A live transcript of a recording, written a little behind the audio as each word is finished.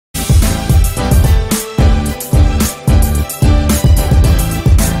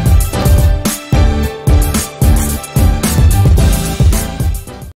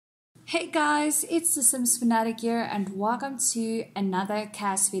guys, it's the Sims Fanatic here and welcome to another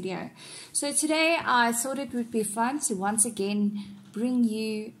cast video. So today I thought it would be fun to once again bring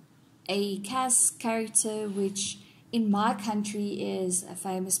you a cast character which in my country is a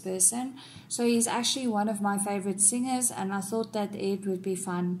famous person. So he's actually one of my favorite singers and I thought that it would be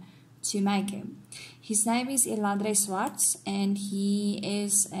fun to make him. His name is Elandré Schwartz and he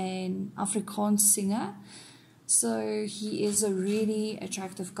is an Afrikaans singer. So he is a really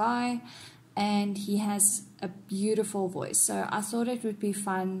attractive guy and he has a beautiful voice. So I thought it would be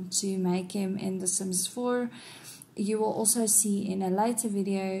fun to make him in The Sims 4. You will also see in a later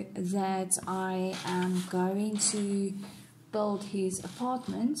video that I am going to build his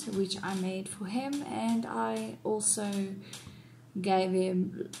apartment, which I made for him, and I also gave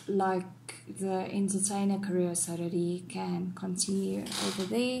him like the entertainer career so that he can continue over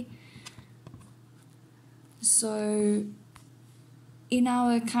there. So in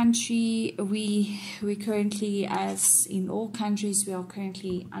our country, we currently, as in all countries, we are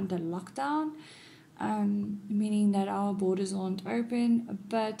currently under lockdown, meaning that our borders aren't open.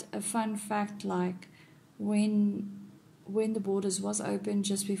 But a fun fact, like when the borders was open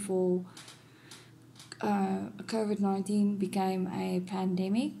just before COVID-19 became a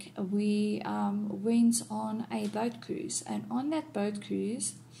pandemic, we went on a boat cruise, and on that boat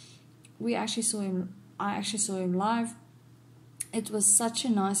cruise I actually saw him live. It was such a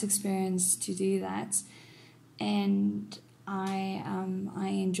nice experience to do that, and I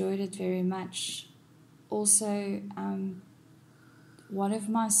enjoyed it very much. Also, one of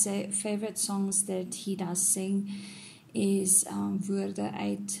my favorite songs that he does sing is Woorde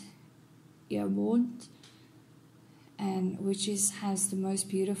uit jou mond, and which has the most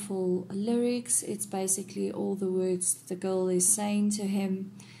beautiful lyrics. It's basically all the words the girl is saying to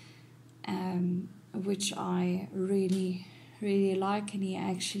him, which I really like, and he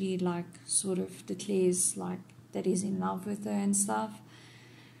actually like sort of declares like that he's in love with her and stuff.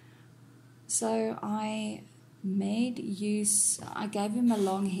 So I gave him a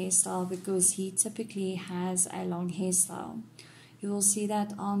long hairstyle because he typically has a long hairstyle. You will see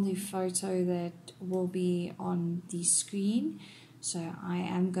that on the photo that will be on the screen. So I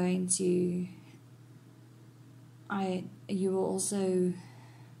am going to, you will also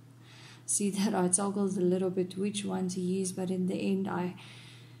see that I toggled a little bit which one to use, but in the end I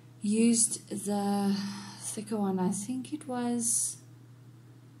used the thicker one. I think it was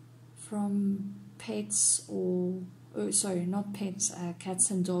from Pets sorry, not Pets,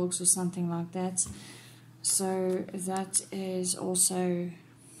 Cats and Dogs or something like that. So that is also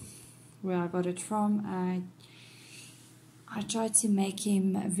where I got it from. I tried to make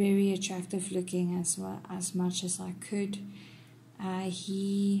him very attractive looking as much as I could.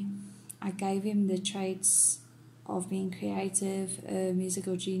 I gave him the traits of being creative, a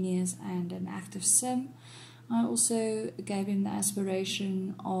musical genius, and an active sim. I also gave him the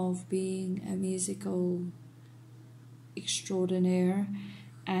aspiration of being a musical extraordinaire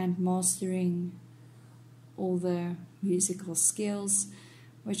and mastering all the musical skills,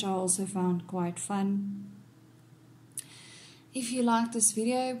 which I also found quite fun. If you like this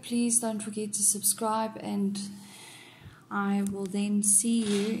video, please don't forget to subscribe, and I will then see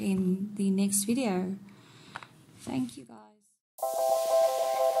you in the next video. Thank you guys.